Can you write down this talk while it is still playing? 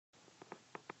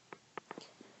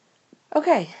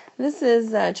Okay, this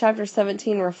is Chapter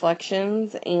 17,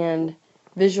 Reflections and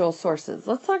Visual Sources.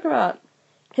 Let's talk about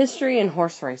history and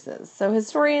horse races. So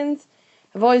historians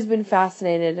have always been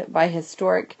fascinated by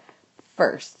historic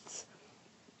firsts.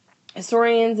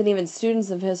 Historians and even students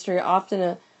of history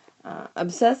often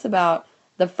obsess about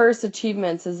the first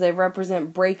achievements as they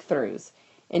represent breakthroughs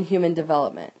in human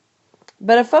development.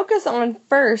 But a focus on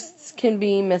firsts can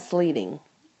be misleading.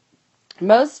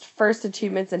 Most first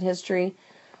achievements in history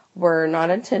were not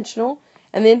intentional,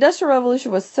 and the Industrial Revolution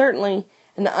was certainly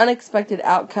an unexpected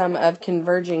outcome of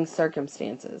converging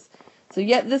circumstances. So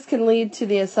yet this can lead to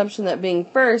the assumption that being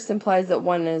first implies that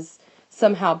one is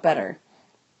somehow better.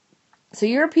 So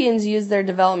Europeans used their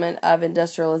development of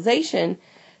industrialization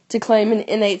to claim an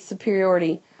innate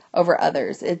superiority over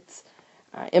others. It's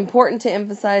important to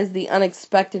emphasize the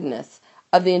unexpectedness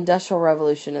of the Industrial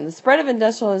Revolution, and the spread of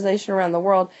industrialization around the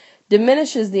world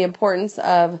diminishes the importance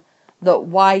of the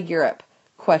why Europe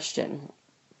question.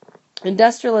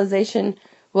 Industrialization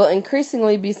will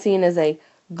increasingly be seen as a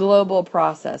global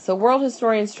process. So world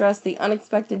historians stress the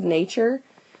unexpected nature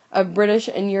of British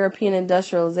and European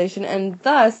industrialization, and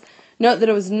thus note that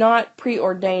it was not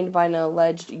preordained by an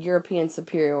alleged European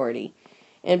superiority.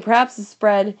 And perhaps the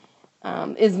spread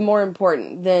is more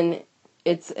important than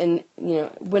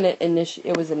when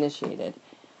it was initiated.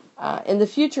 In the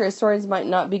future, historians might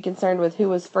not be concerned with who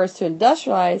was first to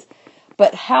industrialize,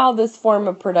 but how this form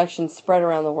of production spread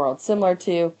around the world, similar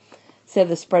to, say,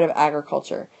 the spread of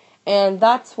agriculture. And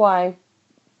that's why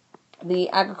the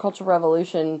agricultural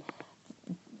revolution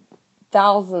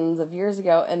thousands of years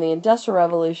ago and the Industrial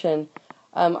Revolution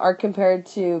are compared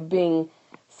to being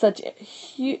such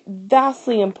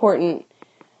vastly important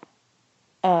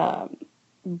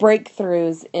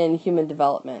breakthroughs in human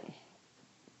development.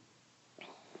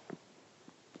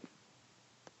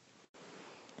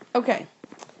 Okay.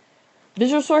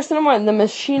 Visual source number 1, the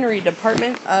machinery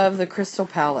department of the Crystal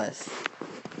Palace.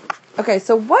 Okay,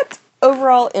 so what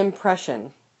overall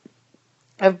impression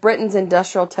of Britain's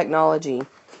industrial technology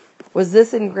was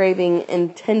this engraving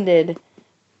intended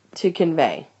to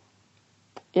convey?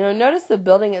 Notice the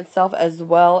building itself as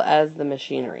well as the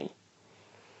machinery.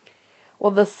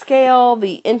 Well, the scale,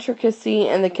 the intricacy,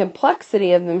 and the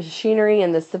complexity of the machinery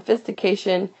and the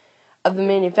sophistication of the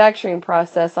manufacturing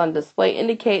process on display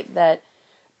indicate that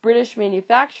British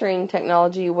manufacturing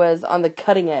technology was on the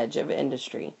cutting edge of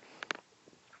industry.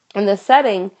 And the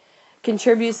setting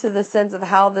contributes to the sense of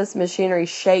how this machinery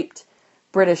shaped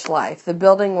British life. The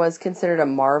building was considered a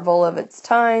marvel of its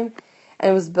time,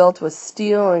 and was built with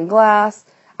steel and glass,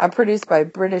 produced by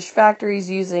British factories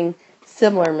using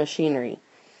similar machinery.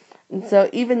 And so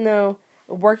even though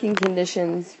working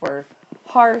conditions were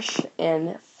harsh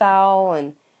and foul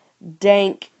and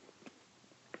dank,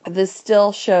 this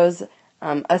still shows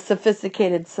a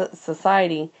sophisticated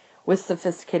society with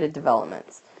sophisticated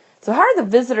developments. So how are the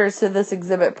visitors to this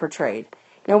exhibit portrayed?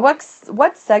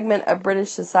 What segment of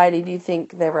British society do you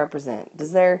think they represent?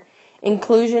 Does their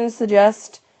inclusion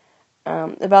suggest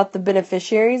about the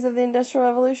beneficiaries of the Industrial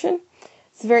Revolution?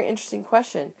 It's a very interesting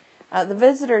question. The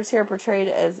visitors here are portrayed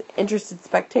as interested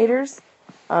spectators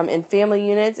in family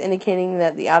units, indicating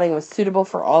that the outing was suitable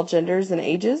for all genders and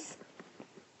ages.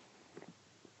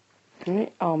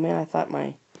 Oh man, I thought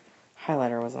my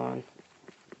highlighter was on.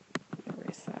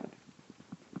 Erase that.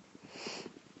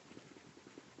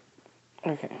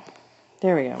 Okay,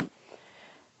 there we go.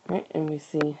 Right, and we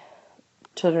see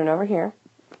children over here.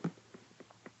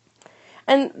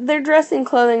 And they're dressed in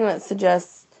clothing that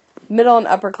suggests middle and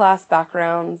upper class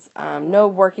backgrounds. No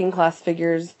working class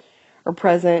figures are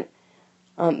present.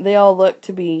 They all look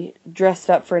to be dressed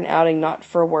up for an outing, not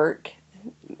for work.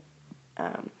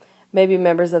 Maybe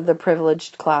members of the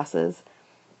privileged classes.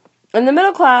 And the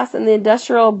middle class and the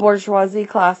industrial bourgeoisie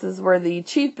classes were the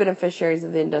chief beneficiaries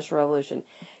of the Industrial Revolution,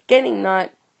 gaining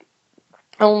not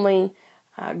only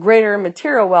greater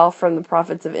material wealth from the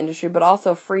profits of industry, but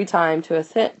also free time to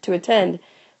attend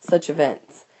such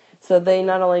events. So they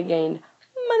not only gained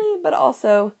money, but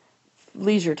also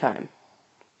leisure time.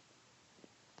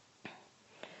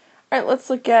 All right, let's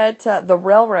look at the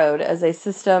railroad as a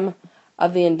system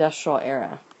of the industrial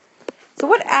era. So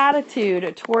what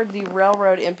attitude toward the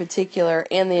railroad in particular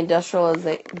and the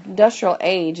industrial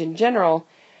age in general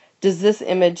does this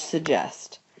image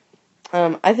suggest?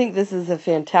 I think this is a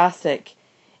fantastic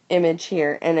image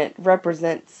here, and it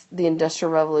represents the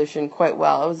Industrial Revolution quite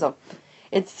well.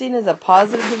 It's seen as a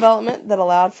positive development that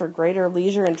allowed for greater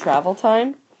leisure and travel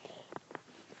time.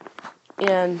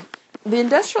 And the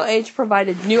industrial age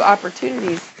provided new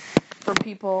opportunities for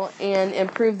people and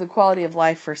improved the quality of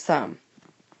life for some.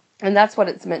 And that's what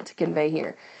it's meant to convey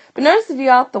here. But notice the view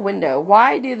out the window.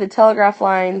 Why do the telegraph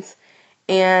lines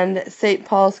and St.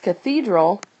 Paul's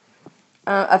Cathedral,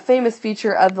 a famous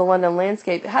feature of the London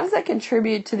landscape, how does that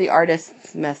contribute to the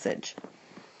artist's message?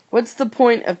 What's the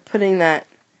point of putting that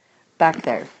back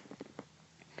there?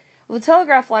 Well, the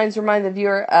telegraph lines remind the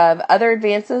viewer of other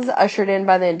advances ushered in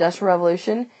by the Industrial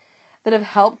Revolution that have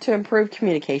helped to improve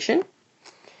communication.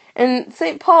 And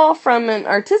St. Paul, from an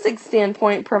artistic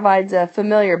standpoint, provides a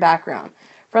familiar background.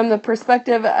 From the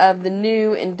perspective of the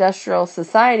new industrial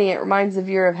society, it reminds the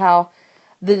viewer of how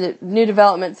the new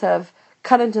developments have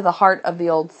cut into the heart of the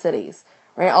old cities,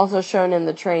 right? Also shown in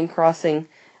the train crossing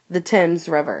the Thames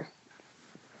River.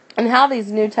 And how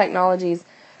these new technologies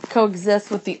coexist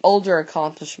with the older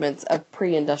accomplishments of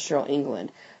pre-industrial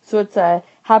England. So it's a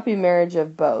happy marriage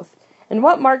of both. And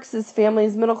what marks this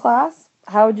family's middle class?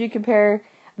 How would you compare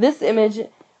this image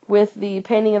with the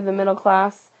painting of the middle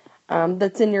class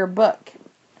that's in your book?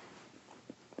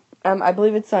 I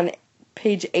believe it's on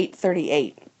page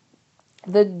 838.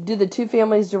 Do the two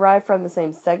families derive from the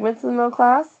same segments of the middle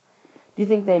class? Do you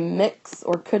think they mix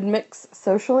or could mix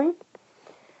socially?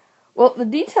 Well, the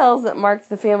details that mark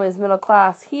the family's middle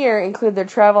class here include their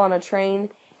travel on a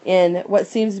train in what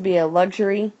seems to be a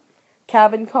luxury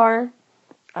cabin car,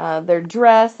 their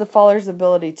dress, the faller's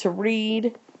ability to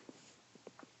read,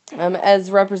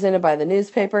 as represented by the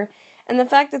newspaper, and the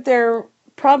fact that they're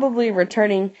probably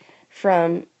returning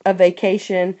from a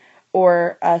vacation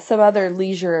or some other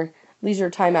leisure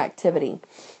time activity.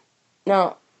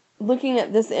 Now, looking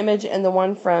at this image and the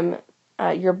one from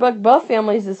your book, both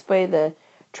families display the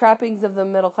trappings of the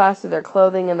middle class through their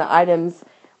clothing and the items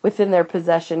within their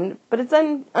possession, but it's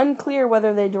unclear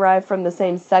whether they derive from the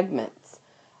same segments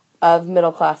of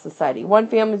middle class society. One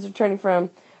family is returning from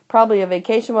probably a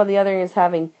vacation while the other is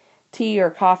having tea or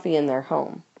coffee in their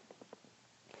home.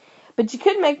 But you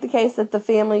could make the case that the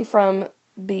family from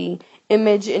the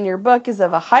image in your book is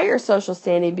of a higher social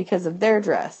standing because of their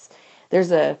dress.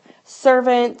 There's a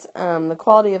servant, the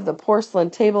quality of the porcelain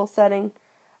table setting.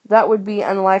 That would be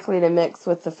unlikely to mix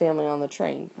with the family on the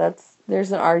train.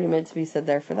 There's an argument to be said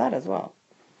there for that as well.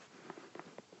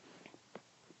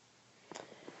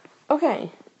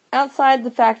 Okay, outside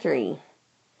the factory,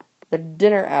 the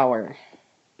dinner hour.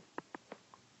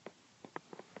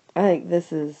 I think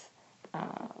this is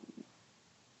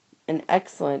an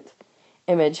excellent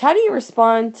image. How do you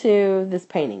respond to this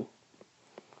painting?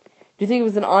 Do you think it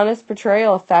was an honest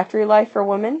portrayal of factory life for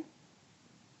women?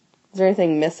 Is there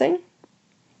anything missing?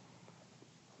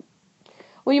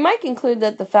 Well, you might conclude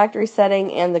that the factory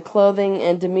setting and the clothing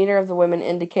and demeanor of the women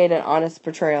indicate an honest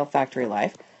portrayal of factory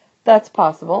life. That's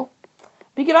possible.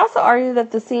 But you could also argue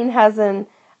that the scene has an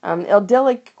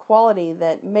idyllic quality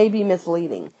that may be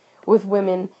misleading, with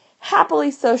women happily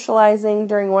socializing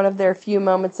during one of their few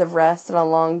moments of rest on a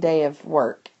long day of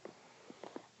work.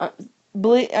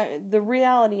 The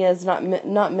reality is not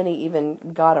many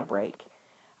even got a break.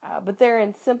 But they're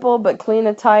in simple but clean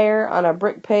attire on a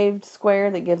brick-paved square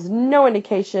that gives no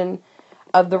indication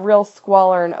of the real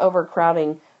squalor and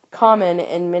overcrowding common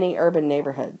in many urban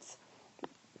neighborhoods.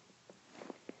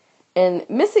 And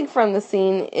missing from the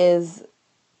scene is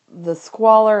the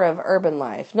squalor of urban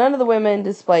life. None of the women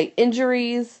display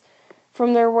injuries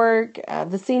from their work.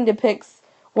 The scene depicts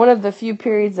one of the few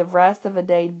periods of rest of a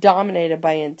day dominated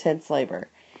by intense labor.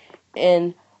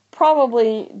 And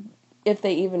probably, if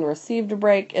they even received a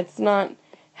break, it's not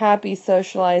happy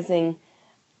socializing,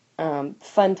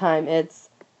 fun time. It's,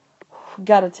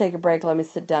 got to take a break, let me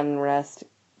sit down and rest,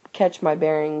 catch my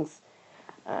bearings,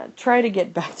 try to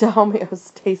get back to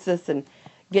homeostasis and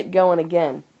get going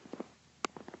again.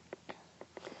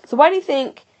 So why do you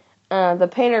think the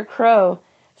painter Crow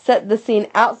set the scene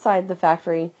outside the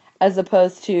factory as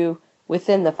opposed to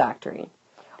within the factory?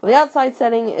 Well, the outside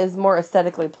setting is more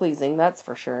aesthetically pleasing, that's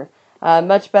for sure.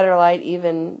 Much better light,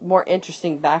 even more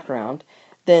interesting background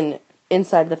than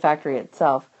inside the factory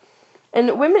itself.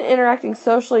 And women interacting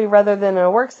socially rather than in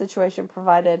a work situation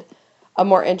provided a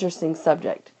more interesting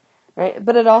subject, right?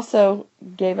 But it also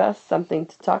gave us something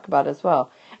to talk about as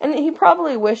well. And he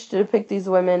probably wished to depict these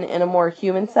women in a more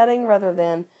human setting rather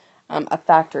than a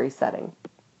factory setting.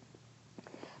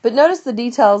 But notice the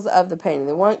details of the painting.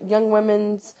 The young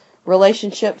women's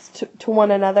relationships to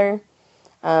one another,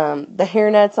 the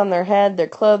hairnets on their head, their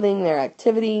clothing, their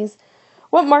activities.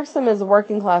 What marks them as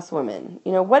working class women?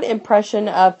 What impression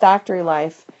of factory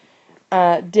life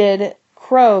did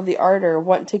Crow, the artist,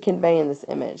 want to convey in this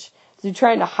image? Is he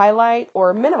trying to highlight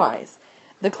or minimize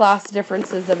the class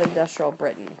differences of industrial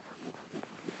Britain?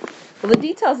 Well, the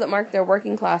details that mark their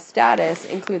working class status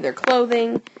include their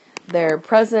clothing, their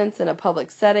presence in a public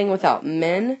setting without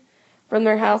men from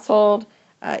their household,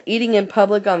 eating in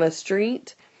public on the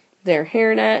street, their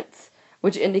hairnets,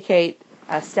 which indicate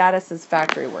status as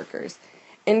factory workers.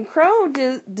 And Crow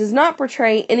does not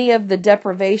portray any of the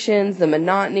deprivations, the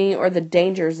monotony, or the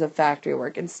dangers of factory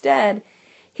work. Instead,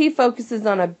 he focuses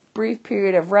on a brief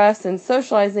period of rest and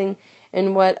socializing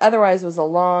in what otherwise was a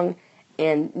long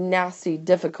and nasty,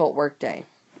 difficult workday.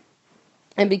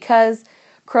 And because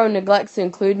Crow neglects to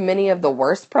include many of the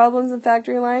worst problems in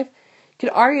factory life, you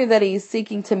could argue that he's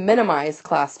seeking to minimize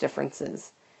class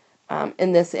differences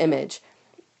in this image.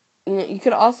 You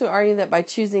could also argue that by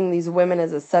choosing these women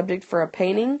as a subject for a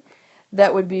painting,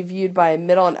 that would be viewed by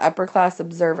middle and upper class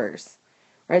observers,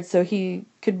 right? So he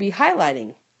could be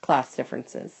highlighting class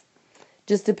differences.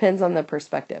 Just depends on the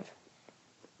perspective.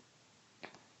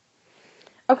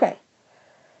 Okay.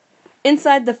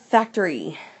 Inside the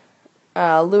Factory,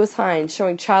 Lewis Hines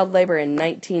showing child labor in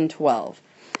 1912.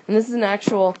 And this is an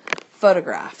actual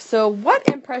photograph. So what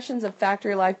impressions of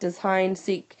factory life does Hines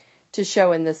seek to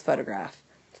show in this photograph?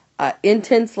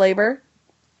 Intense labor,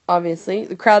 obviously,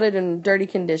 the crowded and dirty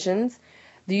conditions,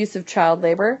 the use of child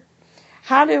labor.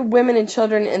 How do women and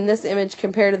children in this image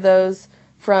compare to those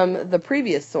from the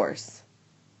previous source?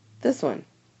 This one.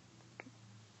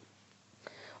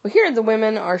 Well, here the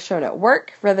women are shown at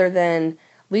work rather than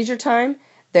leisure time.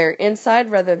 They're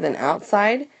inside rather than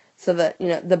outside, so that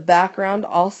the background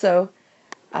also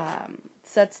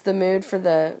sets the mood for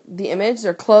the image.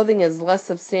 Their clothing is less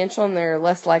substantial and they're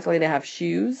less likely to have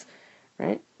shoes,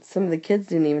 right? Some of the kids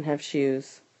didn't even have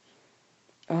shoes.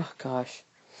 Oh, gosh.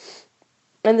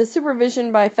 And the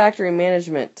supervision by factory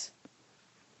management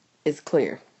is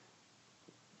clear.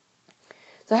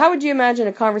 So how would you imagine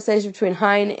a conversation between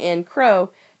Hines and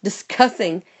Crow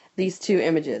discussing these two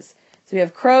images? So we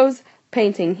have Crow's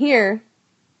painting here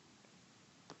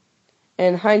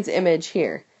and Hines' image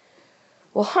here.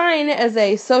 Well, Hines, as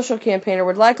a social campaigner,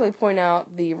 would likely point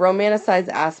out the romanticized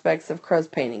aspects of Crow's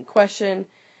painting, question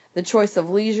the choice of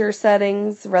leisure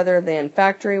settings rather than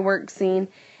factory work scene,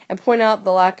 and point out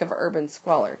the lack of urban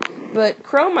squalor. But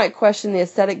Crow might question the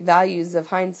aesthetic values of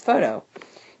Hines' photo.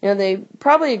 They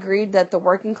probably agreed that the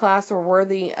working class were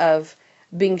worthy of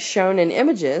being shown in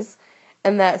images,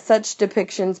 and that such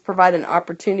depictions provide an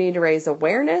opportunity to raise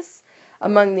awareness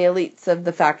among the elites of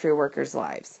the factory workers'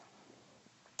 lives.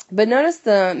 But notice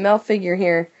the male figure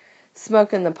here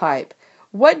smoking the pipe.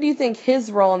 What do you think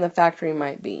his role in the factory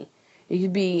might be? He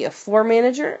could be a floor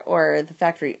manager or the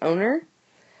factory owner.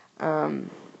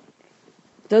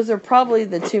 Those are probably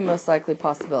the two most likely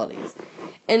possibilities.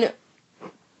 And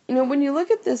when you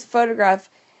look at this photograph,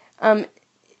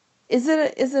 is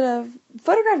it a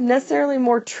photograph necessarily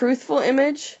more truthful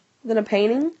image than a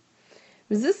painting?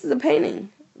 Because this is a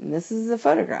painting and this is a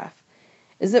photograph.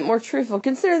 Is it more truthful?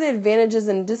 Consider the advantages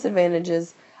and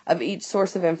disadvantages of each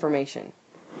source of information.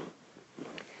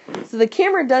 So the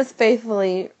camera does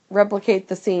faithfully replicate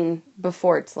the scene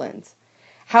before its lens.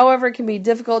 However, it can be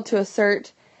difficult to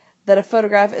assert that a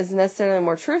photograph is necessarily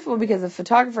more truthful because a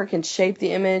photographer can shape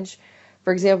the image,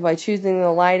 for example, by choosing the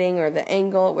lighting or the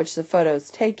angle at which the photo is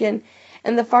taken,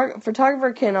 and the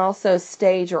photographer can also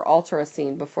stage or alter a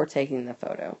scene before taking the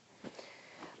photo.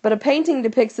 But a painting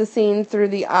depicts the scene through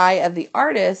the eye of the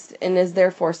artist and is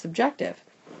therefore subjective.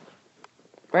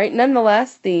 Right?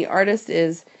 Nonetheless, the artist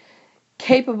is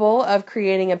capable of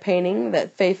creating a painting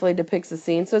that faithfully depicts the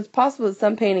scene, so it's possible that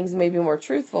some paintings may be more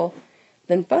truthful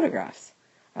than photographs.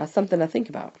 Something to think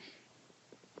about.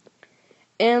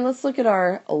 And let's look at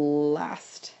our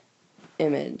last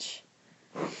image.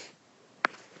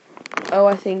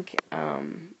 I think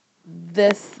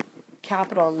this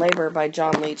Capital and Labor by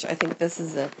John Leach, I think this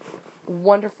is a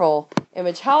wonderful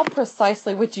image. How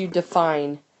precisely would you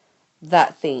define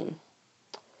that theme?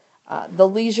 The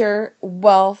leisure,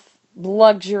 wealth,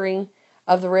 luxury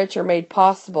of the rich are made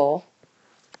possible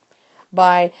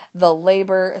by the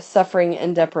labor, suffering,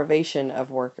 and deprivation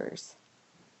of workers.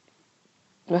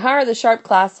 Now, how are the sharp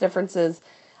class differences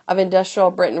of industrial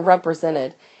Britain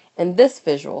represented in this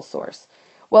visual source?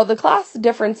 Well, the class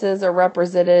differences are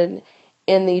represented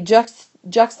in the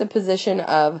juxtaposition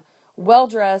of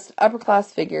well-dressed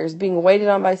upper-class figures being waited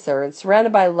on by servants,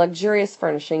 surrounded by luxurious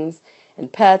furnishings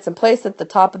and pets, and placed at the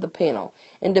top of the panel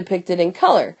and depicted in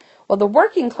color, while the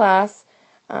working class,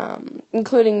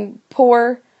 including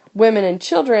poor, women, and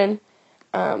children,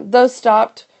 those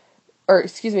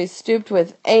stooped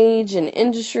with age and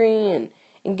industry and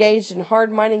engaged in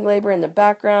hard mining labor in the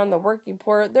background, the working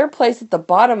poor, they're placed at the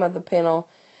bottom of the panel,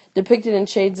 depicted in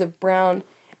shades of brown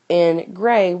and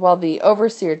gray, while the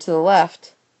overseer to the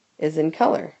left is in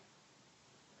color.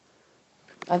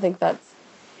 I think that's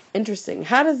interesting.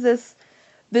 How does this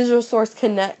visual source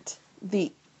connect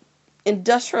the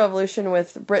Industrial Revolution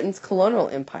with Britain's colonial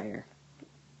empire.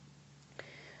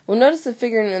 We'll notice the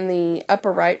figure in the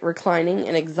upper right reclining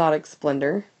in exotic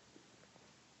splendor.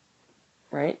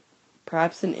 Right?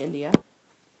 Perhaps in India.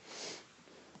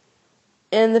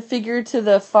 And the figure to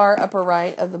the far upper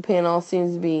right of the panel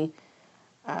seems to be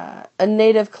a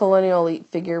native colonial elite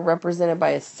figure represented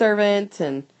by a servant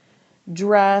and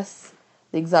dress,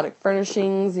 the exotic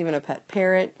furnishings, even a pet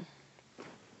parrot.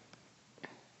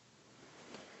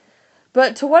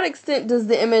 But to what extent does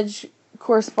the image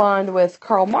correspond with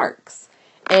Karl Marx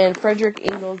and Frederick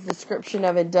Engels' description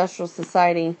of industrial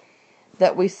society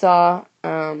that we saw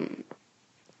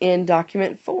in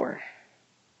document 4?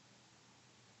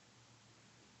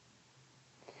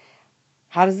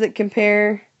 How does it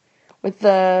compare with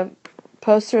the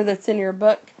poster that's in your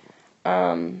book?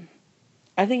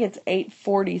 I think it's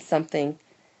 840 something.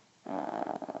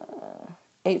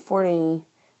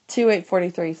 842,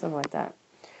 843, something like that.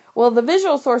 Well, the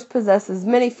visual source possesses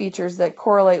many features that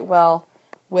correlate well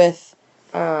with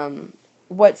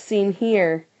what's seen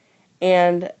here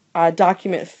and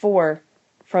document 4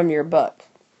 from your book.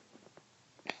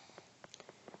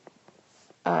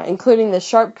 Including the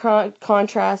sharp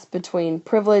contrast between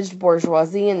privileged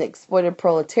bourgeoisie and the exploited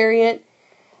proletariat.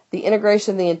 The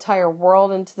integration of the entire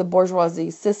world into the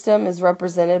bourgeoisie system is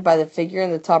represented by the figure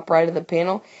in the top right of the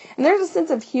panel. And there's a sense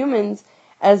of humans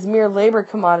as mere labor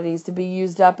commodities to be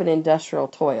used up in industrial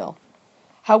toil.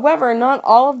 However, not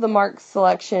all of the Marx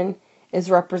selection is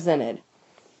represented.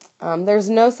 There's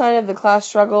no sign of the class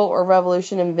struggle or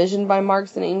revolution envisioned by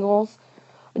Marx and Engels,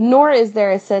 nor is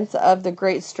there a sense of the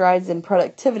great strides in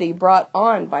productivity brought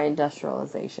on by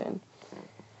industrialization.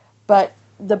 But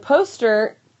the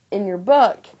poster in your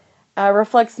book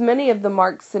reflects many of the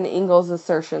Marx and Engels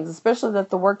assertions, especially that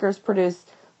the workers produce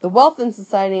the wealth in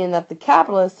society and that the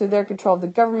capitalists, through their control of the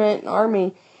government and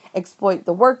army, exploit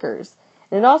the workers.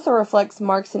 And it also reflects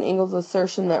Marx and Engels'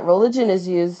 assertion that religion is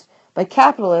used by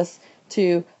capitalists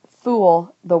to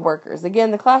fool the workers.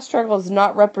 Again, the class struggle is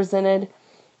not represented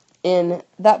in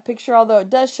that picture, although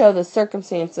it does show the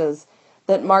circumstances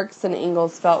that Marx and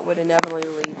Engels felt would inevitably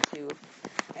lead to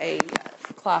a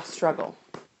class struggle.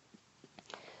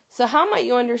 So how might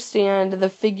you understand the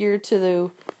figure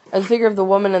of the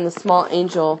woman and the small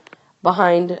angel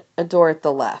behind a door at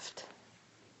the left?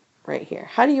 Right here.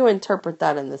 How do you interpret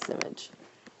that in this image?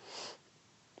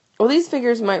 Well, these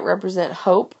figures might represent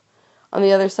hope on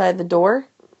the other side of the door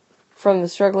from the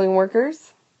struggling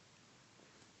workers.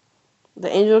 The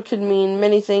angel could mean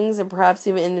many things and perhaps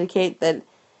even indicate that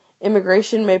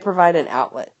immigration may provide an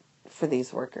outlet for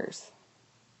these workers.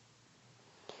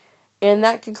 And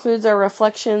that concludes our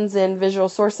reflections and visual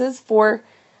sources for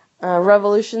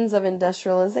revolutions of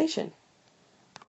industrialization.